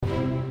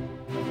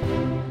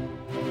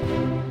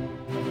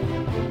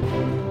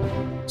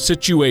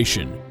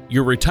Situation: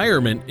 your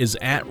retirement is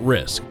at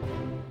risk.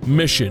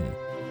 Mission: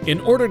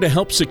 in order to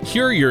help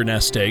secure your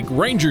nest egg,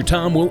 Ranger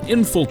Tom will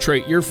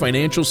infiltrate your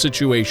financial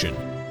situation,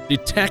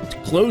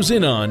 detect, close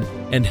in on,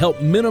 and help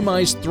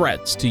minimize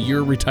threats to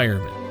your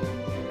retirement.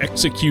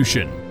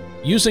 Execution: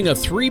 using a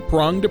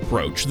three-pronged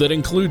approach that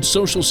includes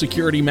Social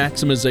Security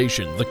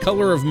maximization, the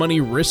color of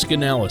money risk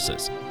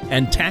analysis,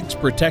 and tax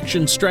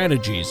protection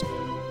strategies,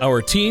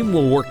 our team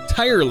will work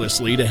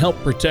tirelessly to help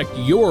protect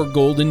your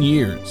golden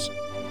years.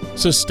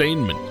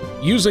 Sustainment: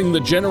 using the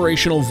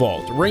Generational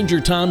Vault,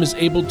 Ranger Tom is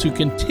able to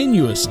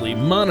continuously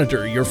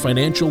monitor your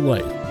financial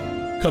life.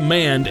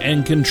 Command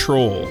and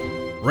control: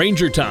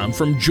 Ranger Tom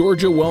from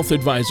Georgia Wealth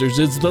Advisors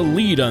is the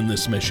lead on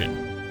this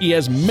mission. He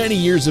has many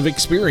years of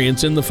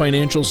experience in the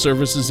financial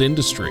services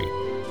industry.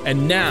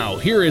 And now,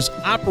 here is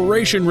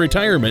Operation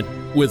Retirement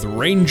with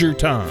Ranger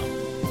Tom.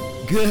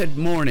 Good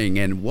morning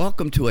and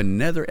welcome to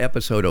another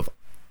episode of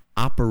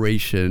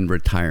Operation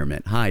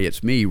Retirement. Hi,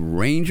 it's me,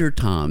 Ranger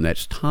Tom.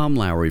 That's Tom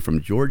Lowry from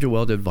Georgia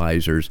Wealth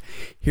Advisors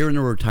here in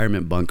the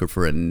Retirement Bunker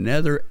for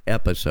another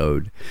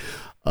episode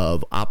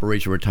of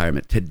Operation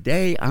Retirement.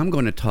 Today, I'm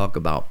going to talk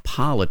about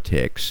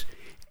politics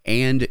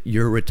and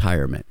your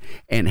retirement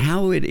and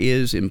how it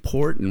is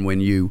important when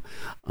you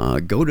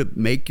go to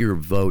make your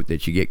vote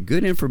that you get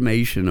good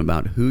information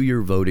about who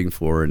you're voting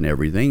for and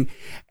everything,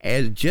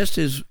 just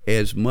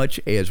as much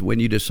as when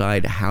you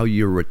decide how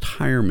your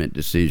retirement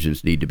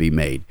decisions need to be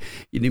made.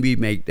 You need to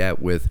make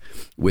that with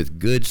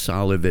good,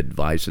 solid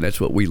advice, and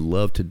that's what we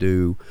love to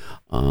do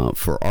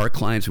for our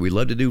clients. We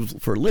love to do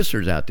for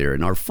listeners out there.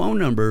 And our phone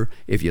number,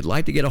 if you'd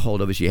like to get a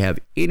hold of us, you have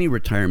any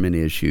retirement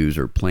issues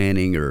or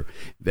planning or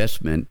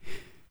investment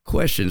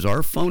questions,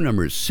 our phone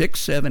number is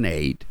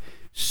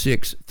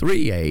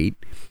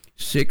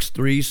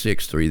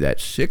 678-638-6363.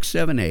 That's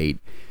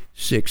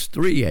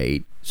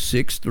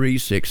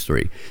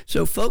 678-638-6363.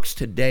 So folks,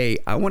 today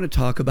I want to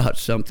talk about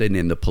something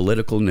in the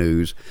political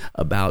news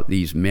about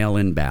these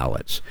mail-in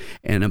ballots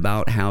and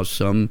about how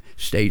some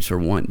states are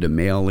wanting to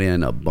mail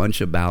in a bunch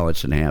of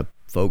ballots and have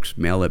folks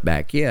mail it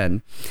back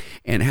in,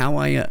 and how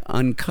I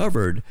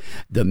uncovered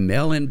the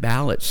mail-in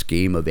ballot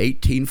scheme of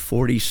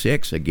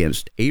 1846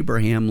 against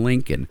Abraham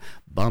Lincoln.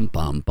 Bum,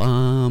 bum,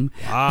 bum.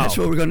 Wow. That's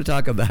what we're going to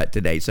talk about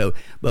today. So,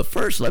 but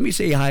first, let me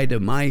say hi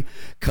to my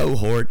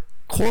cohort,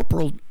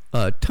 Corporal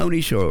Tony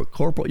Shore.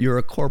 Corporal, you're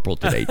a corporal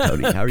today,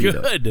 Tony. How are you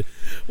doing? Good.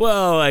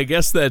 Well, I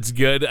guess that's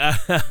good.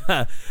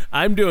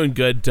 I'm doing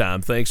good,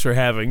 Tom. Thanks for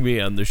having me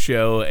on the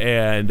show,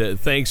 and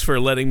thanks for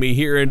letting me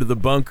here into the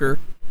bunker,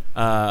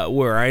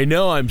 where I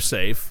know I'm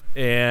safe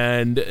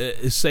and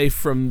safe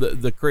from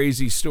the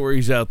crazy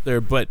stories out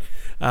there. But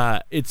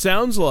it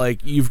sounds like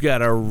you've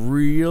got a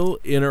real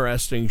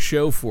interesting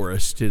show for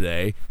us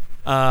today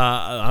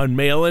on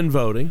mail-in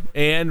voting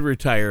and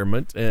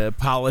retirement,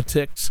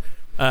 politics.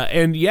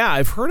 And yeah,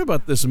 I've heard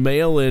about this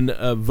mail-in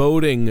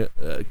voting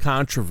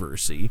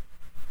controversy.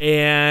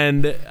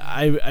 And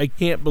I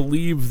can't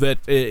believe that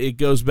it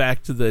goes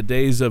back to the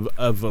days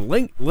of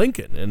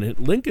Lincoln and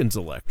Lincoln's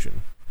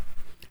election.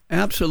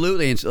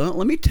 Absolutely. And so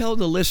let me tell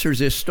the listeners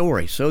this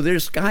story. So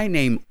there's a guy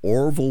named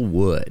Orville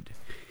Wood.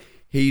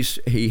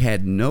 He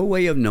had no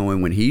way of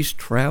knowing when he's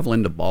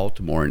traveling to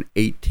Baltimore in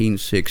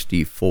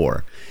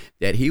 1864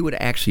 that he would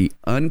actually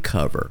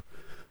uncover,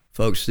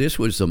 folks, this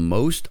was the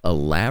most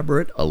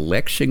elaborate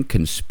election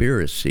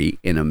conspiracy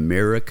in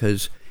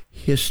America's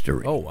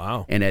history. Oh,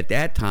 wow. And at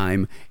that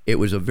time, it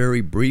was a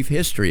very brief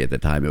history at the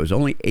time. It was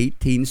only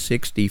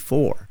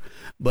 1864.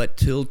 But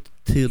till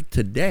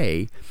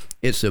today,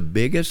 it's the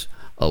biggest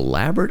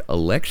elaborate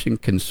election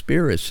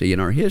conspiracy in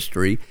our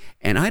history,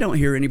 and I don't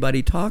hear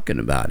anybody talking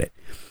about it.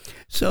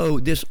 So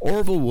this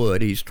Orville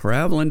Wood, he's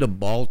traveling to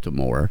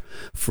Baltimore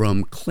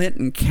from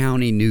Clinton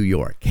County, New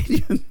York. Can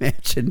you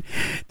imagine,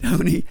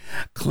 Tony?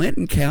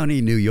 Clinton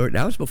County, New York.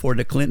 That was before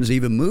the Clintons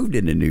even moved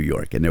into New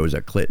York, and there was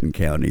a Clinton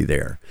County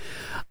there.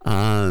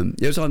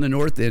 It was on the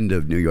north end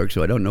of New York,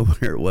 so I don't know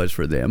where it was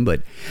for them,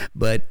 but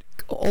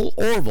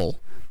Orville,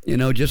 you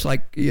know, just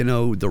like, you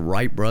know, the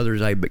Wright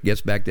brothers, I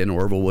guess back then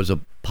Orville was a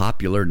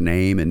popular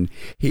name, and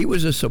he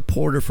was a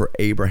supporter for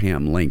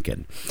Abraham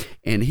Lincoln.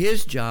 And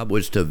his job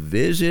was to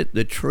visit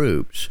the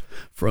troops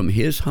from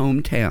his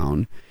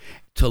hometown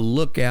to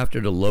look after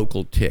the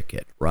local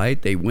ticket,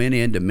 right? They went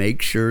in to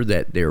make sure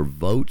that their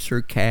votes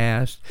are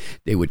cast.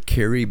 They would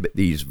carry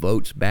these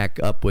votes back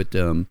up with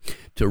them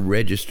to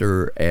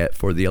register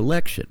for the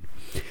election.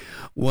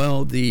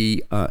 Well,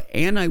 the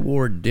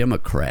anti-war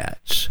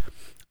Democrats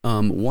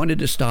wanted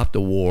to stop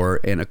the war,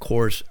 and of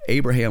course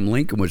Abraham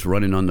Lincoln was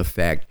running on the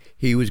fact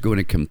he was going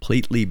to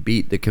completely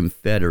beat the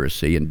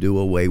Confederacy and do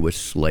away with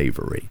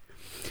slavery.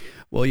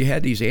 Well, you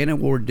had these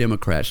anti-war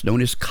Democrats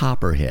known as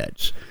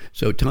Copperheads.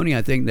 So, Tony,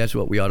 I think that's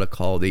what we ought to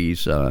call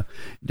these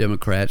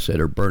Democrats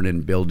that are burning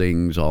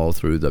buildings all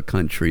through the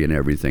country and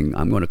everything.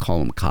 I'm going to call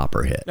them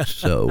Copperheads.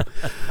 So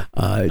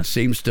it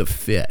seems to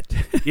fit.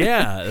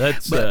 Yeah,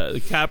 that's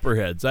the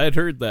Copperheads. I had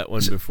heard that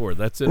one before.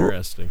 That's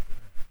interesting.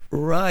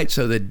 Right.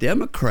 So the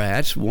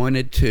Democrats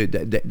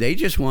they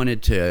just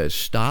wanted to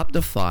stop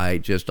the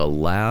fight, just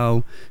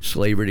allow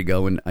slavery to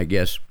go, and I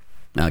guess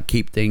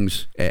keep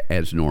things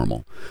as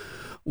normal.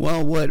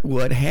 Well,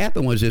 what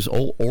happened was this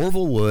old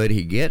Orville Wood,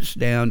 he gets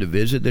down to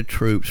visit the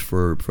troops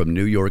from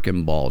New York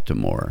and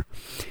Baltimore.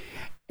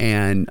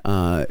 And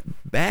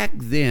back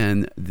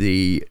then,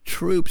 the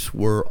troops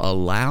were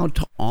allowed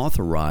to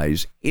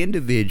authorize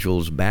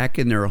individuals back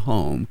in their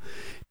home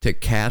to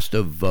cast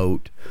a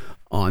vote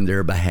on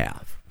their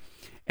behalf.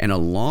 And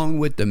along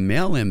with the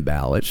mail-in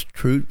ballots,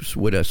 troops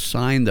would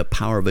assign the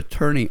power of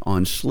attorney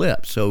on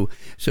slips. So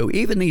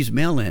even these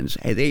mail-ins,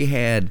 they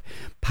had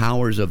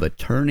powers of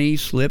attorney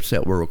slips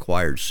that were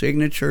required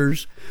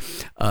signatures.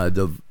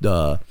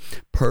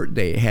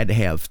 They had to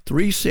have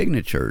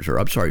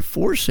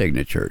four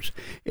signatures.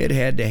 It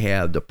had to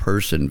have the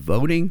person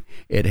voting.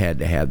 It had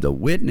to have the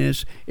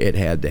witness. It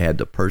had to have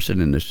the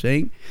person in the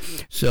sink.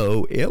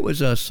 So it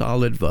was a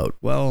solid vote.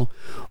 Well,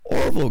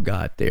 Orville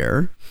got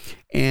there.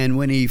 And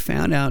when he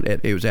found out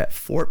it was at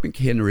Fort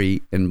McHenry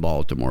in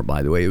Baltimore,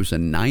 by the way, it was the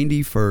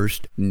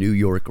 91st New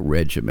York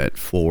Regiment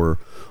for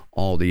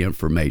all the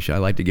information. I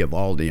like to give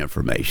all the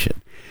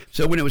information.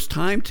 So when it was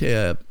time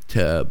to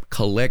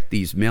collect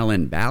these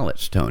mail-in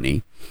ballots,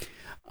 Tony,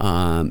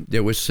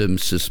 there was some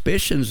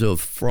suspicions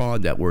of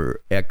fraud that were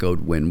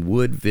echoed when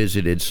Wood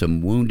visited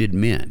some wounded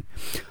men.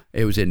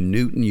 It was in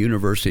Newton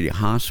University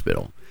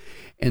Hospital.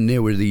 And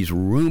there were these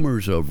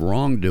rumors of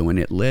wrongdoing.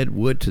 It led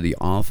Wood to the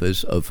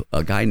office of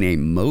a guy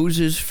named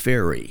Moses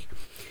Ferry.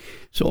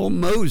 So old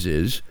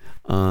Moses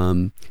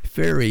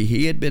Ferry,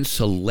 he had been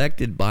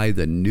selected by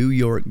the New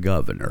York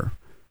governor.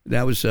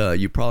 That was,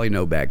 you probably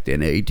know back then,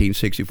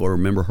 1864,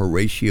 remember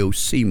Horatio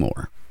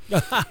Seymour?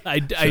 I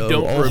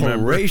don't remember.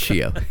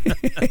 Horatio.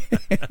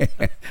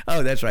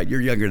 Oh, that's right.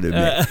 You're younger than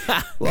me.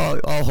 Well,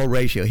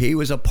 Horatio, he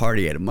was a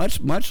party animal,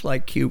 much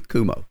like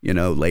Kumo,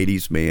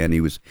 ladies' man. He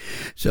was.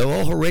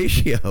 So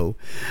Horatio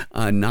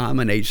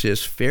nominates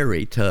this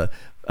Ferry to,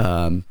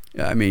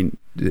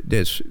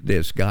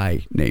 this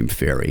guy named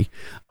Ferry,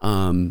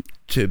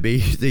 to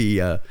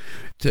be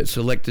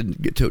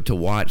selected to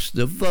watch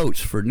the votes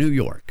for New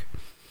York.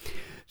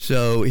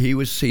 So he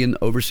was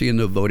overseeing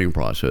the voting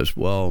process.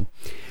 Well,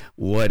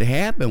 what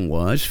happened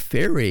was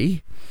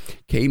Ferry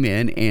came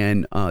in,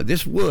 and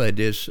this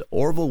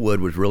Orville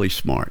Wood was really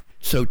smart.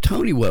 So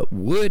Tony, what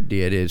Wood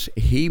did is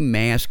he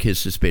masked his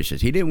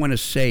suspicions. He didn't want to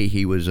say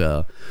he was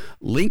a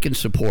Lincoln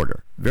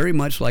supporter, very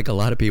much like a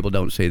lot of people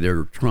don't say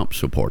they're Trump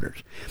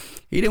supporters.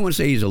 He didn't want to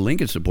say he's a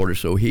Lincoln supporter,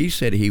 so he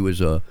said he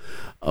was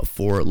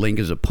for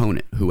Lincoln's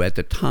opponent, who at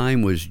the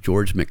time was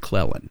George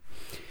McClellan.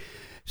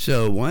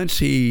 So once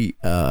Mr.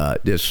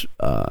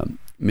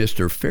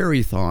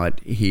 Ferry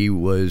thought he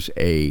was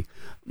a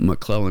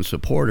McClellan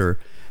supporter,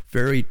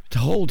 Ferry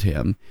told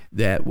him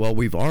that, well,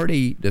 we've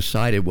already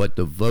decided what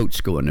the vote's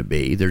going to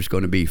be. There's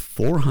going to be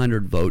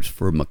 400 votes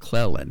for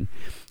McClellan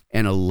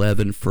and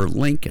 11 for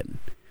Lincoln.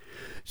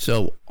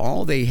 So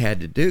all they had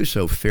to do,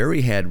 so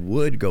Ferry had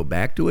Wood go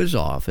back to his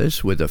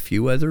office with a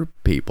few other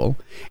people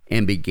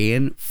and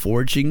began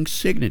forging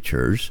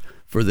signatures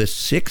for the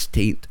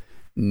 16th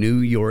New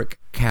York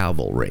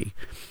Cavalry,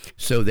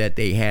 so that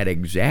they had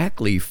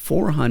exactly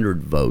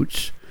 400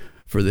 votes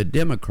for the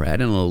Democrat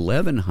and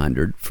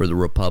 1,100 for the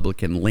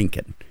Republican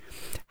Lincoln.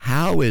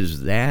 How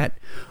is that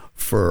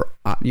for,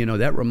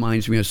 that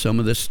reminds me of some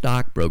of the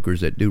stockbrokers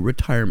that do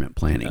retirement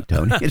planning,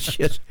 Tony.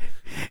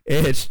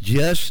 It's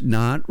just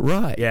not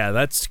right. Yeah,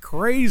 that's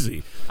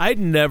crazy. I'd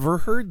never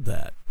heard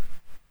that.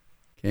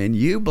 Can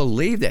you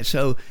believe that?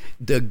 So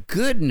the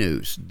good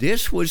news,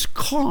 this was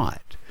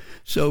caught.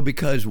 So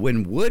because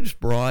when Woods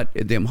brought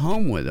them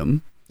home with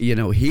him,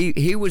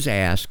 he was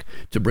asked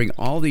to bring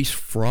all these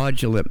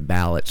fraudulent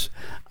ballots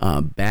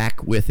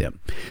back with him.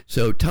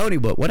 So, Tony,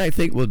 but what I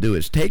think we'll do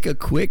is take a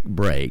quick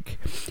break,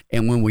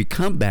 and when we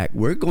come back,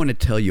 we're going to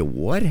tell you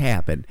what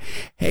happened.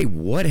 Hey,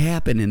 what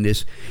happened in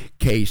this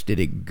case? Did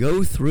it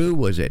go through?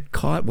 Was it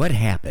caught? What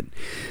happened?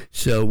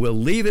 So we'll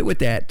leave it with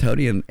that,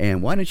 Tony,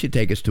 and why don't you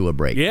take us to a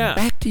break? Yeah.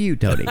 Back to you,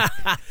 Tony.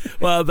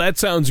 Well, that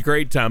sounds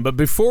great, Tom. But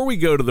before we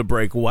go to the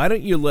break, why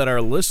don't you let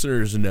our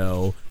listeners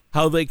know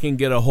how they can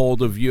get a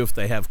hold of you if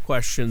they have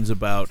questions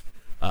about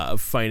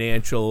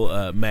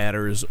financial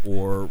matters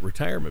or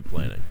retirement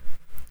planning?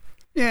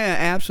 Yeah,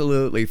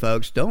 absolutely,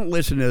 folks. Don't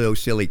listen to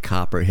those silly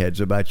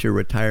copperheads about your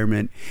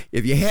retirement.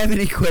 If you have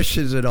any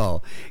questions at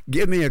all,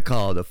 give me a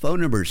call. The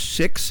phone number is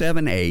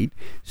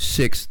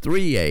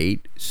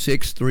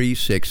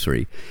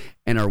 678-638-6363.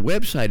 And our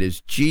website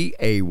is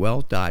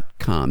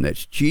gawealth.com.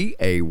 That's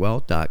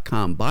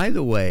gawealth.com. By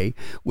the way,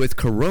 with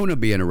Corona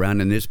being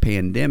around in this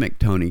pandemic,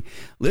 Tony,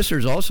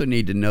 listeners also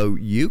need to know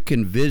you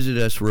can visit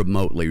us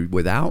remotely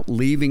without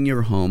leaving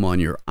your home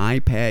on your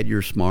iPad,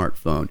 your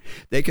smartphone.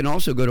 They can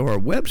also go to our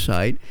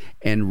website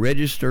and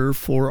register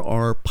for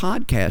our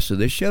podcast of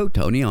this show,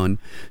 Tony, on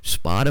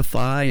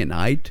Spotify and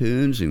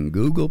iTunes and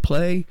Google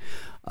Play.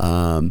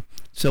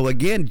 So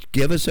again,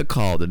 give us a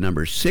call. The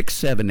number is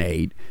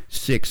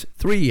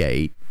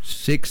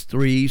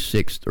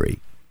 678-638-6363.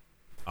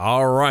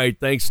 All right.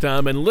 Thanks,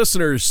 Tom. And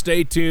listeners,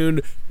 stay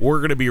tuned. We're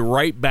going to be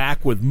right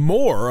back with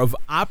more of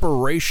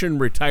Operation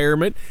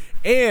Retirement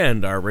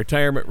and our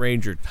Retirement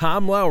Ranger,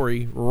 Tom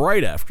Lowry,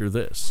 right after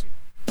this.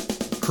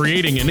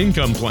 Creating an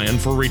income plan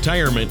for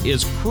retirement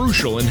is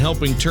crucial in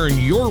helping turn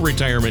your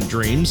retirement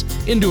dreams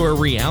into a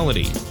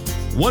reality.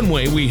 One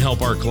way we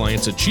help our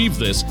clients achieve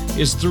this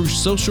is through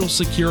Social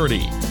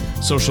Security.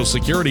 Social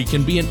Security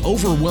can be an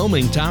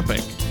overwhelming topic,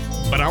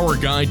 but our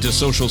guide to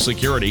Social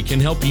Security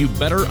can help you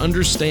better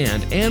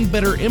understand and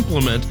better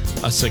implement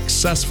a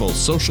successful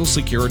Social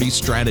Security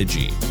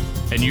strategy.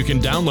 And you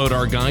can download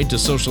our guide to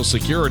Social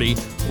Security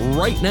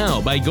right now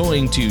by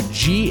going to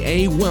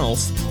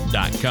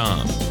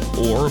gawealth.com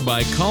or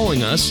by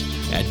calling us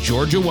at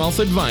Georgia Wealth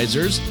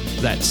Advisors.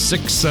 That's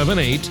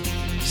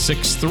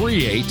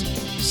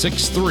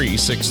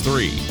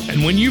 678-638-6363.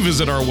 And when you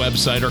visit our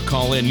website or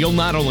call in, you'll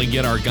not only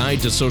get our guide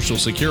to Social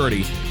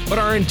Security, but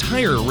our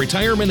entire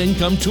retirement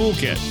income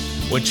toolkit,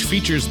 which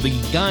features the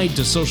guide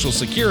to Social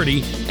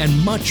Security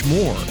and much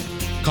more.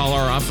 Call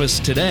our office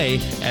today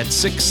at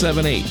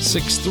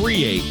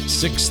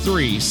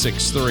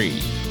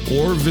 678-638-6363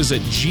 or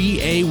visit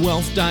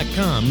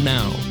gawealth.com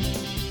now.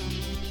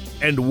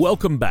 And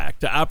welcome back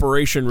to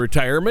Operation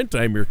Retirement.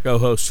 I'm your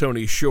co-host,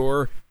 Tony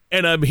Shore,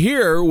 and I'm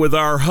here with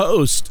our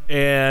host,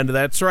 and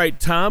that's right,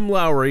 Tom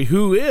Lowry,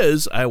 who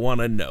is, I want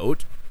to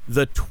note,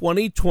 the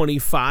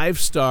 2025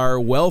 Star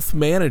Wealth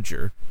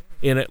Manager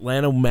in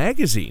Atlanta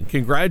Magazine.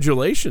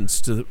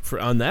 Congratulations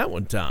on that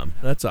one, Tom.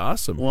 That's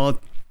awesome. Well,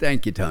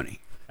 thank you, Tony.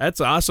 That's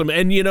awesome.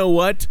 And you know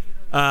what?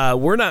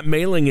 We're not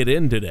mailing it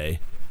in today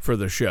for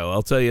the show.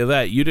 I'll tell you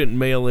that. You didn't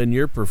mail in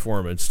your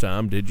performance,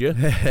 Tom, did you?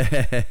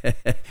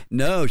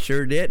 No,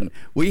 sure didn't.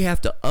 We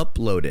have to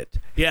upload it.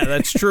 Yeah,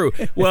 that's true.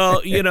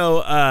 Well,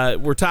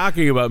 we're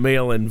talking about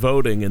mail-in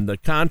voting and the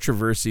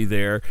controversy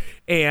there,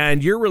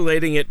 and you're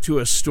relating it to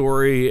a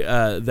story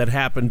that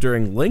happened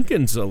during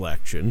Lincoln's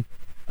election.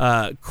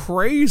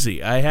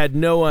 Crazy. I had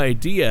no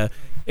idea.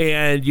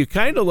 And you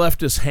kind of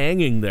left us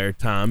hanging there,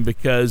 Tom,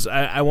 because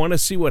I want to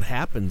see what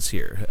happens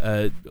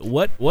here.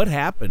 What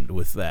happened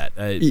with that?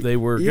 They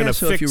were going to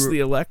fix the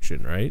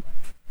election, right?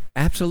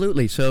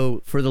 Absolutely.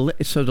 So the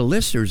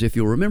listeners, if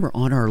you'll remember,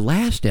 on our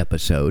last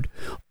episode,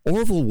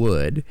 Orville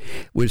Wood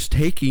was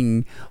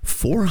taking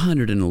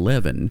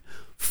 411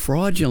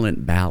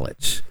 fraudulent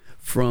ballots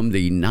from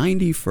the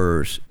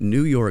 91st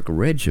New York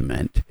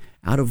Regiment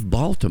out of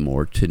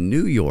Baltimore to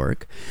New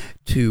York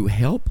to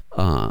help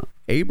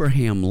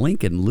Abraham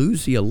Lincoln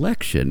lose the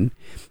election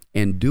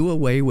and do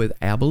away with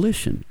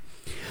abolition.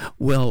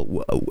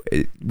 Well,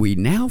 we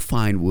now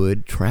find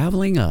Wood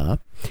traveling up,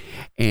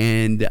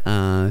 and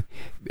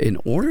in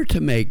order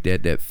to make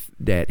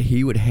that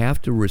he would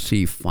have to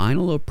receive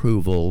final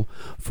approval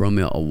from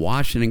a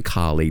Washington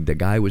colleague. The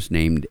guy was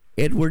named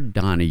Edward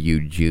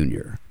Donahue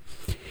Jr.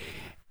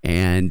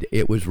 And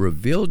it was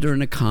revealed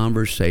during a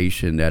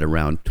conversation that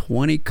around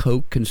 20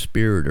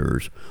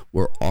 co-conspirators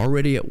were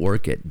already at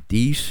work at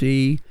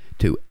D.C.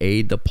 to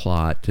aid the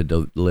plot to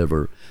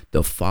deliver.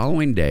 The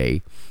following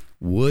day,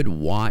 Wood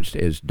watched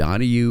as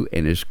Donahue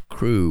and his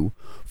crew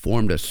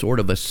formed a sort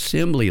of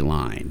assembly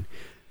line.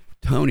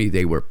 Tony,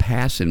 they were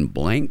passing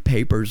blank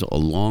papers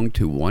along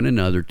to one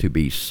another to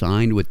be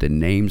signed with the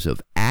names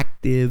of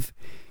active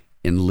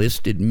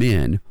enlisted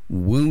men,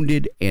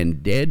 wounded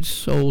and dead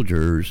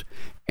soldiers,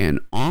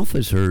 and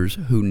officers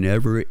who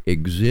never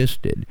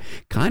existed.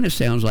 Kind of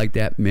sounds like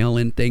that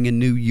mail-in thing in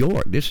New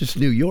York. This is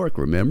New York,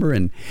 remember?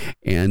 And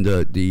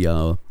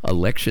the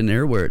election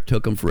there where it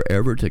took them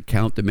forever to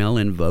count the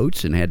mail-in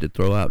votes and had to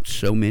throw out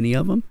so many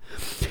of them.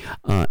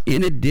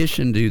 In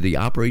addition to the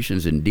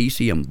operations in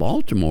D.C. and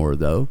Baltimore,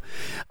 though,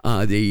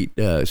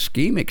 the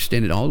scheme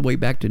extended all the way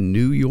back to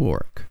New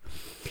York.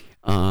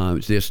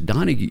 This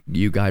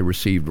Donahue guy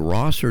received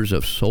rosters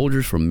of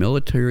soldiers from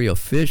military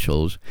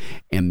officials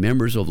and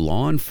members of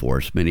law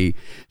enforcement.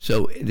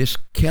 So this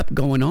kept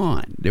going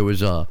on.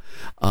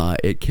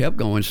 It kept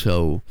going.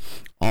 So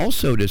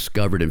also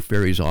discovered in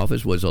Ferry's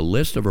office was a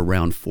list of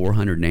around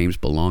 400 names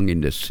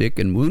belonging to sick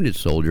and wounded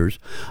soldiers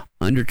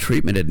under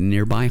treatment at a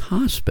nearby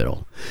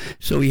hospital.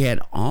 So he had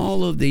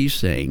all of these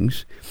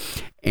things.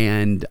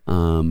 And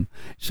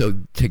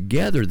so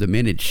together, the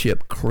men had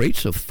shipped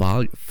crates of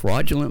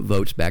fraudulent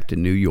votes back to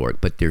New York,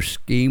 but their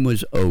scheme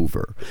was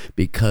over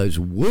because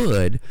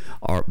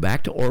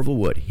back to Orville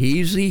Wood,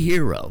 he's the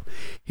hero.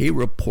 He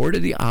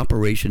reported the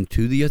operation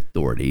to the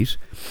authorities.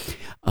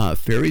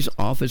 Ferry's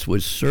office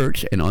was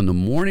searched, and on the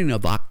morning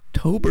of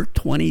October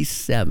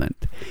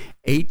 27th,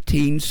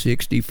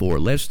 1864,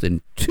 less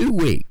than 2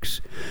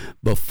 weeks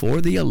before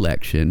the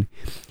election,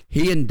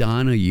 he and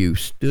Donahue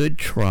stood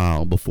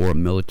trial before a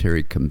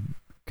military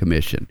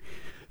commission.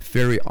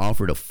 Ferry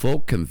offered a full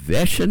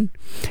confession,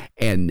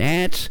 and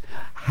that's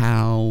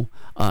how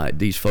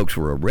these folks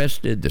were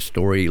arrested. The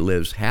story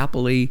lives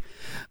happily,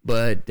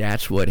 but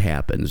that's what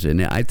happens.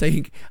 And I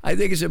think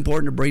it's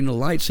important to bring to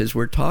light, since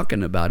we're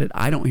talking about it.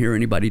 I don't hear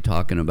anybody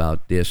talking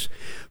about this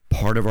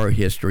part of our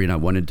history, and I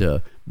wanted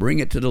to bring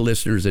it to the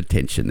listeners'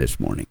 attention this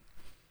morning.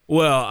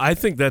 Well, I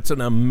think that's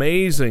an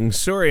amazing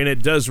story, and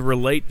it does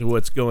relate to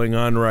what's going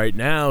on right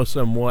now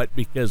somewhat,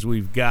 because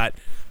we've got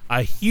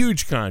a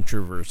huge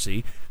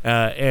controversy,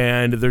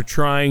 and they're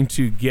trying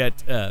to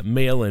get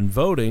mail-in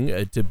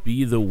voting to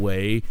be the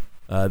way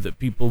that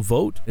people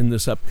vote in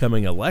this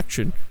upcoming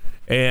election.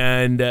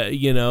 And,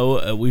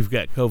 we've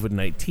got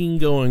COVID-19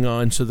 going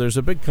on, so there's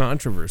a big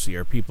controversy.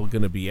 Are people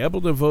going to be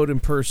able to vote in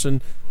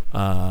person?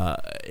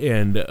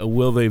 And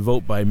will they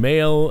vote by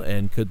mail?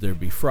 And could there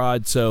be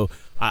fraud? So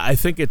I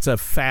think it's a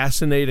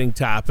fascinating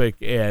topic.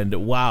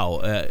 And,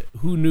 wow,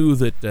 who knew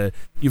that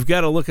you've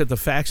got to look at the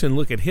facts and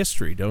look at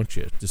history, don't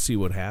you, to see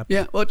what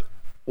happened? Yeah,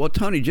 well,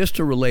 Tony, just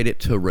to relate it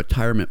to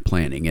retirement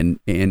planning, and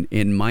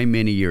in my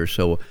many years,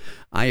 so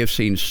I have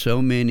seen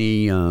so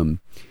many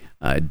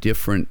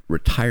different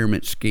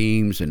retirement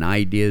schemes and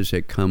ideas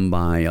that come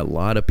by. A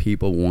lot of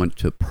people want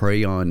to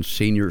prey on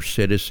senior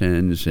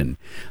citizens and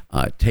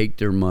take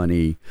their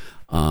money.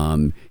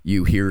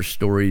 You hear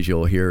stories,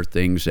 you'll hear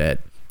things that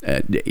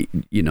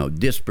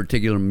this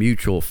particular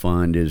mutual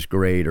fund is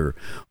great,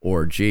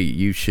 or gee,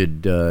 you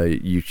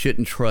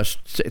shouldn't trust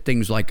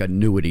things like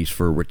annuities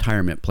for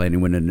retirement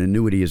planning, when an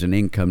annuity is an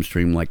income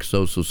stream like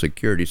Social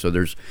Security. So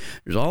there's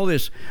all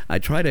this. I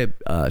try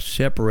to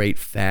separate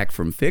fact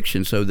from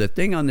fiction. So the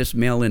thing on this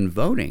mail-in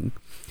voting,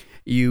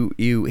 you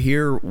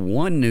hear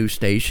one news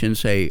station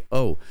say,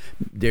 oh,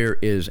 there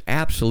is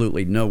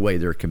absolutely no way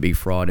there can be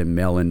fraud in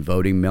mail-in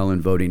voting.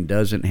 Mail-in voting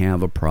doesn't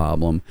have a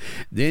problem.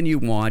 Then you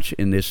watch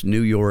in this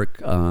New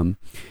York,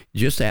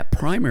 just that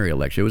primary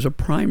election. It was a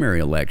primary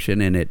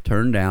election, and it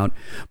turned out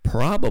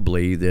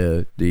probably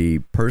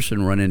the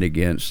person running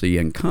against the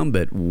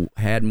incumbent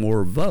had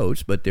more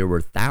votes, but there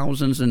were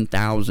thousands and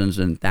thousands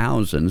and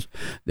thousands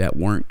that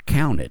weren't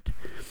counted.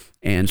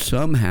 And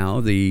somehow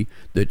the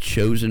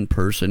chosen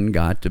person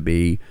got to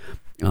be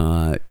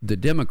the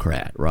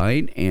Democrat,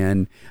 right?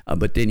 And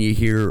but then you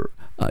hear,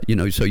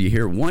 so you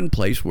hear one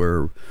place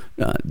where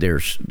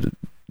there's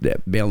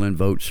that mail-in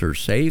votes are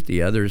safe.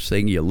 The other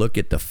thing, you look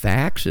at the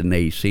facts and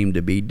they seem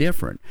to be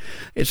different.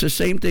 It's the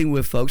same thing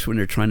with folks when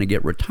they're trying to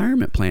get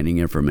retirement planning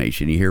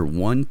information. You hear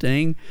one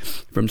thing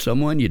from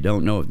someone, you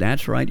don't know if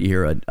that's right. You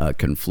hear a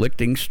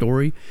conflicting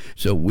story.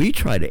 So we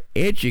try to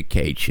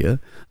educate you,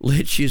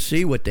 let you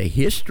see what the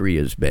history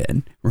has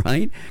been,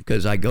 right?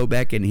 Because I go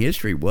back in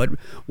history, what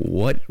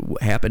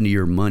happened to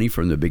your money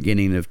from the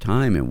beginning of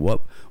time, and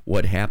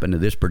what happened to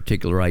this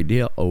particular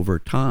idea over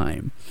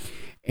time.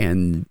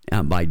 And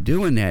by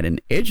doing that and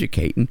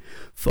educating,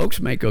 folks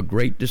make a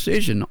great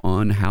decision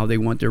on how they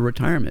want their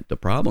retirement. The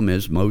problem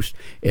is most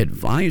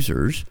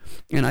advisors,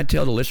 and I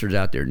tell the listeners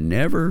out there,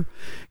 never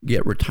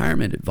get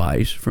retirement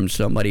advice from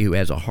somebody who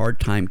has a hard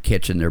time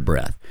catching their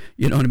breath.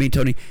 You know what I mean,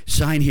 Tony?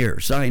 Sign here,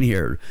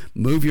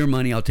 move your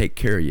money, I'll take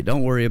care of you.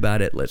 Don't worry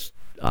about it.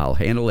 I'll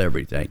handle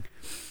everything.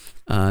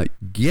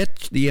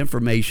 Get the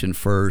information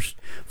first,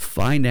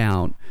 find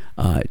out,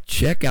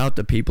 check out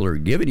the people who are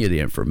giving you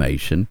the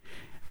information.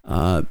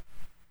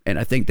 And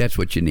I think that's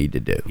what you need to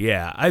do.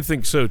 Yeah, I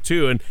think so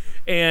too.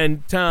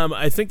 And Tom,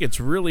 I think it's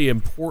really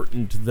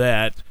important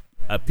that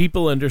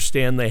people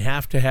understand they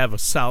have to have a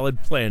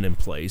solid plan in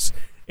place.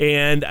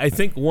 And I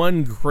think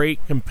one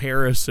great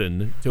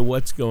comparison to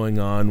what's going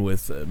on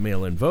with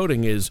mail-in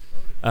voting is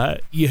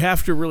you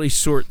have to really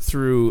sort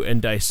through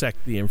and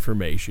dissect the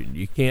information.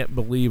 You can't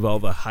believe all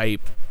the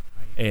hype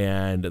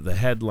and the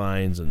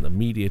headlines, and the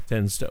media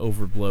tends to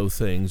overblow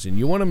things. And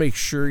you want to make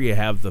sure you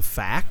have the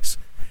facts.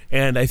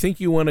 And I think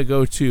you want to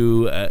go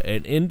to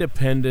an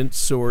independent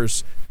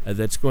source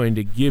that's going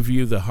to give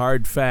you the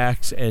hard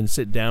facts and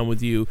sit down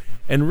with you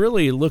and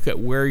really look at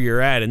where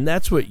you're at. And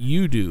that's what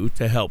you do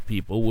to help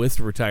people with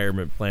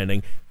retirement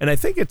planning. And I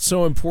think it's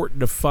so important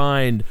to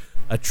find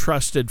a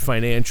trusted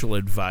financial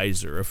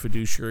advisor, a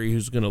fiduciary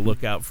who's going to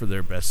look out for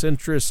their best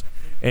interests.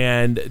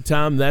 And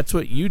Tom, that's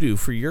what you do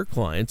for your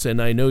clients.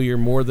 And I know you're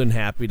more than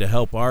happy to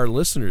help our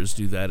listeners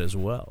do that as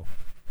well.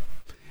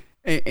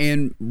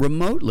 And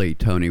remotely,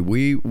 Tony,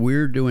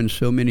 we're doing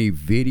so many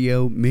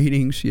video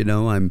meetings.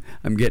 I'm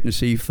getting to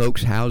see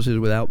folks' houses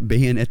without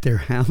being at their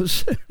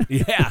house.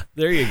 Yeah,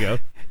 there you go.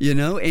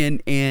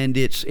 And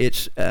it's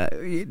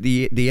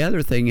the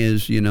other thing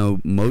is,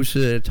 most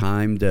of the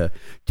time the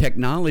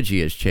technology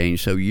has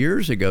changed. So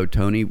years ago,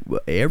 Tony,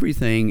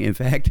 everything, in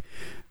fact,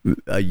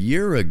 a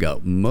year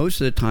ago, most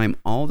of the time,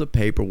 all the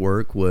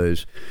paperwork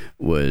was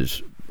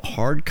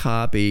hard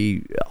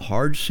copy,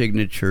 hard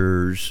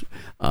signatures,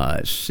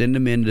 send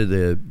them into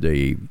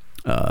the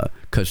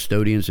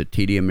custodians at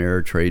TD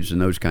Ameritrades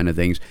and those kind of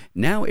things.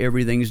 Now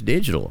everything's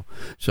digital.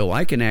 So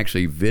I can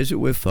actually visit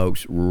with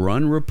folks,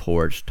 run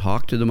reports,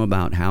 talk to them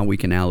about how we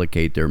can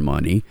allocate their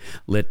money,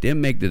 let them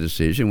make the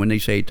decision. When they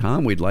say,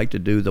 Tom, we'd like to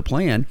do the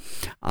plan,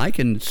 I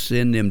can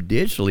send them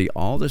digitally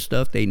all the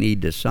stuff they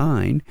need to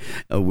sign.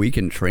 We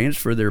can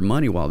transfer their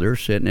money while they're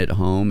sitting at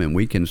home, and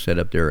we can set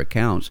up their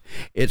accounts.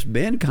 It's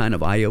been kind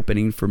of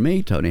eye-opening for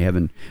me, Tony,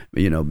 having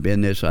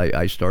been this.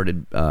 I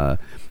started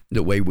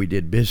the way we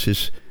did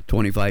business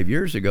 25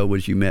 years ago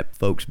was you met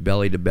folks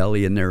belly to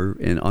belly on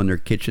their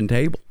kitchen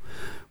table.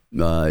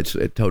 It's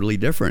totally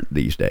different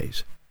these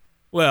days.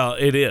 Well,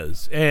 it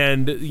is.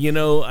 And,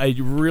 I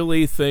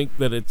really think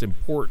that it's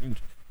important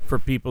for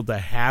people to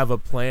have a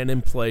plan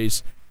in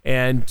place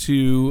and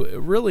to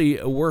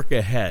really work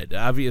ahead.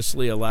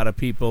 Obviously, a lot of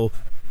people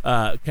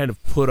kind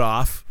of put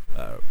off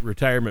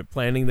retirement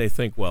planning. They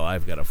think, well,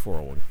 I've got a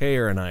 401k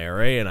or an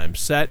IRA and I'm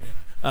set.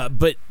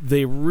 But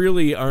they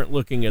really aren't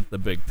looking at the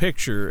big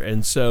picture.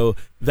 And so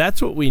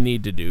that's what we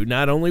need to do,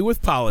 not only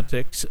with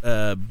politics,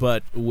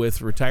 but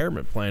with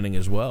retirement planning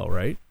as well,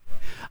 right?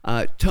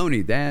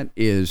 Tony, that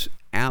is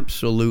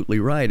absolutely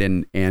right.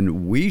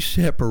 And we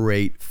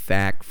separate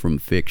fact from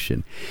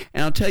fiction.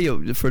 And I'll tell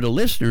you, for the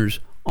listeners,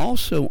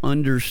 also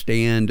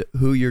understand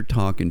who you're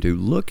talking to.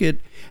 Look at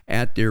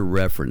their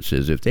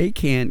references. If they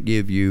can't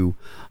give you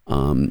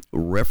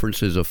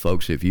references of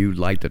folks, if you'd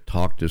like to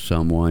talk to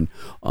someone,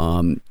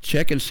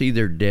 check and see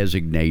their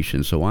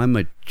designation. So I'm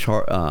a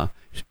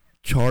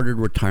chartered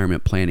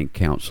retirement planning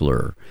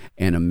counselor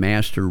and a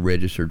master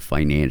registered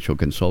financial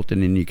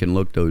consultant, and you can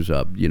look those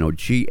up,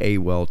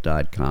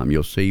 gawealth.com.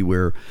 You'll see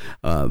where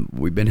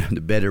we've been in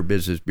the Better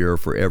Business Bureau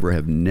forever,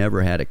 have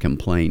never had a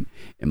complaint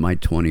in my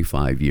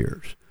 25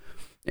 years.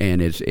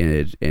 And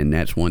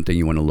that's one thing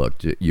you want to look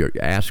to. You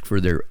ask for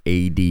their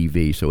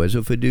ADV. So as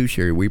a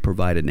fiduciary, we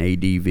provide an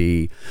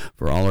ADV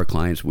for all our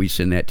clients. We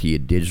send that to you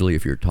digitally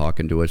if you're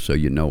talking to us, so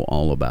you know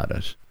all about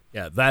us.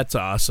 Yeah, that's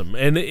awesome.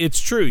 And it's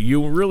true.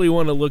 You really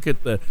want to look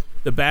at the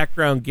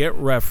background, get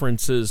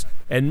references,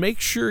 and make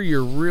sure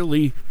you're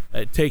really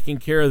taking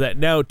care of that.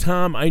 Now,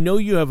 Tom, I know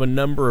you have a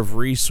number of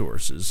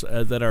resources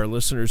that our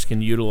listeners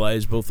can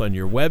utilize both on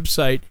your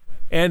website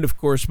and, of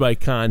course, by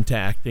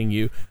contacting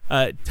you.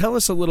 Tell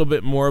us a little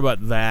bit more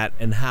about that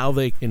and how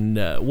they can,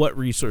 what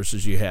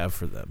resources you have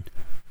for them.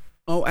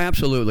 Oh,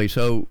 absolutely.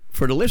 So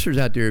for the listeners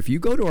out there, if you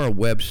go to our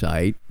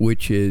website,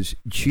 which is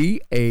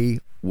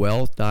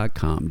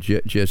gawealth.com,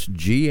 just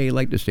GA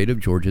like the state of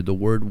Georgia, the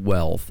word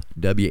wealth,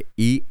 WEALTH,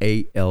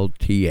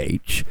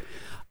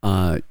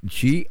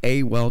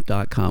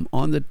 gawealth.com.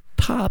 On the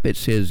top it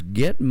says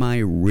get my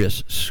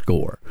risk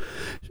score.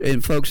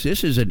 And folks,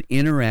 this is an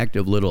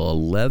interactive little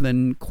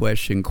 11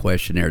 question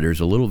questionnaire.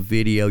 There's a little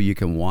video you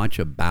can watch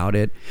about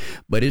it,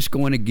 but it's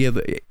going to give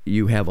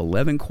you have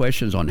 11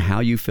 questions on how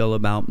you feel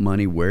about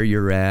money, where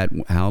you're at,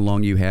 how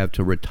long you have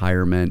to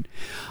retirement,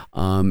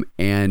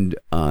 and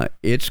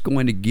it's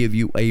going to give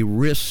you a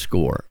risk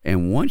score.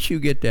 And once you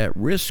get that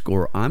risk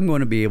score, I'm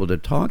going to be able to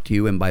talk to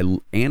you, and by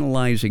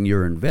analyzing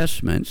your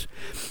investments,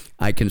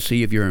 I can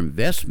see if your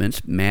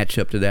investments match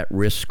up to that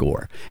risk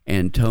score.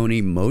 And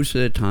Tony, most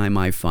of the time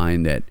I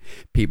find that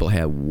people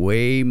have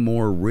way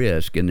more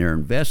risk in their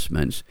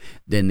investments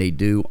than they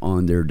do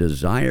on their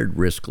desired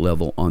risk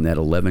level on that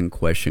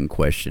 11-question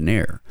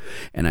questionnaire.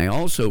 And I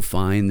also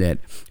find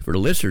that for the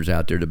listeners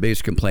out there, the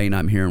biggest complaint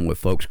I'm hearing with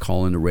folks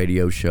calling the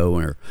radio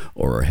show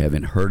or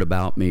having heard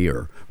about me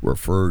or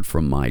referred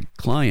from my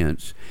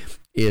clients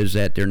is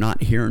that they're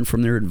not hearing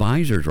from their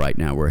advisors right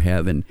now. We're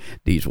having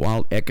these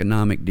wild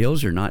economic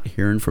deals. They're not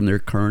hearing from their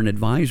current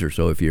advisor.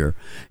 So if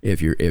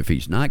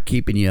he's not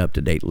keeping you up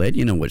to date, let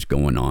you know what's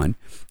going on,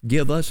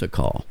 give us a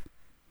call.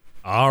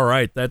 All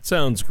right, that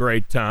sounds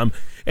great, Tom.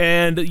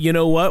 And you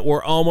know what?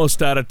 We're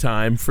almost out of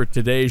time for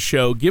today's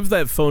show. Give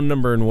that phone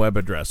number and web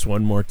address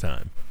one more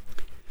time.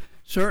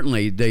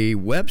 Certainly. The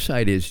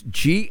website is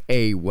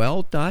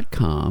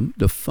gawealth.com.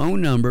 The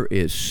phone number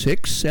is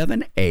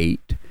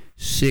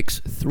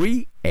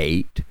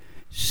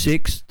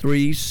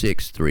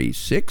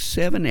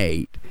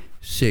 678-638-6363,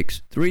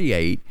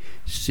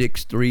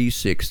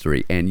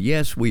 638-638-6363. And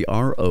yes, we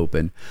are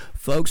open.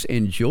 Folks,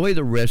 enjoy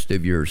the rest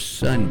of your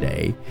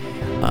Sunday.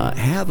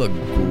 Have a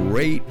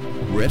great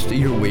rest of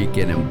your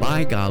weekend. And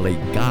by golly,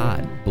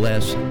 God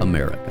bless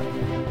America.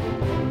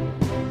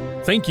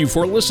 Thank you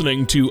for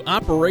listening to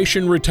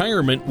Operation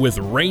Retirement with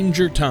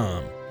Ranger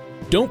Tom.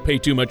 Don't pay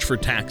too much for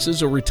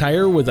taxes or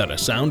retire without a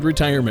sound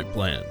retirement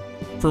plan.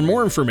 For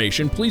more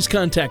information, please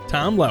contact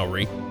Tom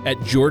Lowry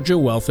at Georgia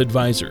Wealth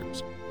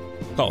Advisors.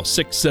 Call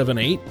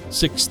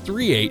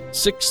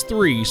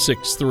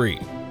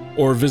 678-638-6363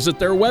 or visit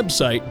their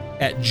website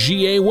at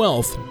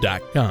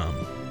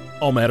gawealth.com.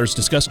 All matters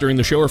discussed during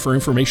the show are for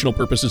informational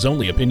purposes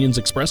only. Opinions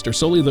expressed are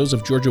solely those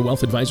of Georgia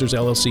Wealth Advisors,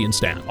 LLC and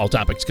staff. All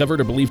topics covered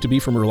are believed to be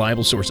from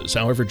reliable sources.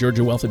 However,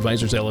 Georgia Wealth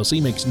Advisors,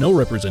 LLC makes no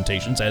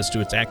representations as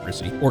to its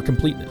accuracy or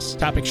completeness.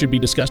 Topics should be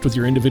discussed with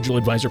your individual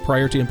advisor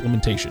prior to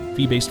implementation.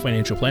 Fee-based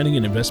financial planning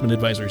and investment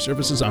advisory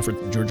services offered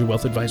through Georgia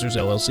Wealth Advisors,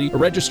 LLC, a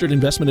registered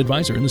investment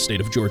advisor in the state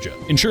of Georgia.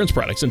 Insurance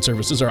products and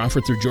services are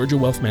offered through Georgia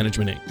Wealth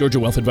Management, Inc. Georgia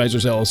Wealth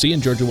Advisors, LLC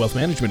and Georgia Wealth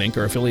Management, Inc.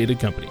 are affiliated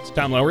companies.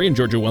 Tom Lowry and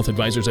Georgia Wealth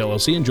Advisors,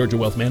 LLC and Georgia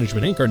Wealth Management,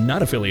 Inc. are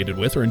not affiliated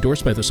with or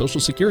endorsed by the Social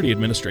Security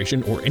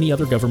Administration or any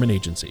other government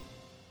agency.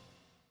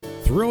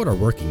 Throughout our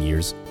working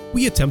years,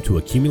 we attempt to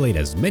accumulate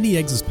as many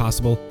eggs as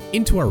possible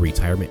into our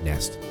retirement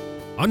nest.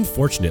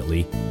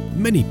 Unfortunately,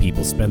 many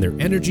people spend their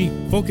energy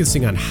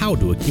focusing on how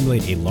to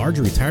accumulate a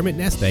larger retirement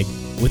nest egg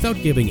without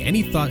giving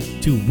any thought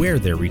to where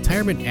their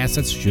retirement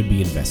assets should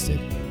be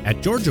invested.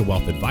 At Georgia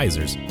Wealth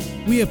Advisors,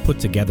 we have put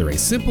together a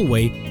simple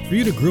way for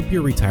you to group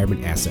your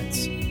retirement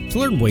assets. To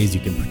learn ways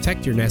you can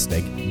protect your nest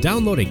egg,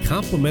 download a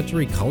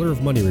complimentary Color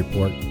of Money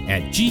report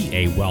at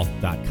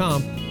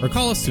gawealth.com or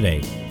call us today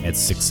at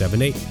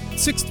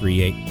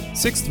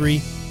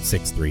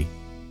 678-638-6363.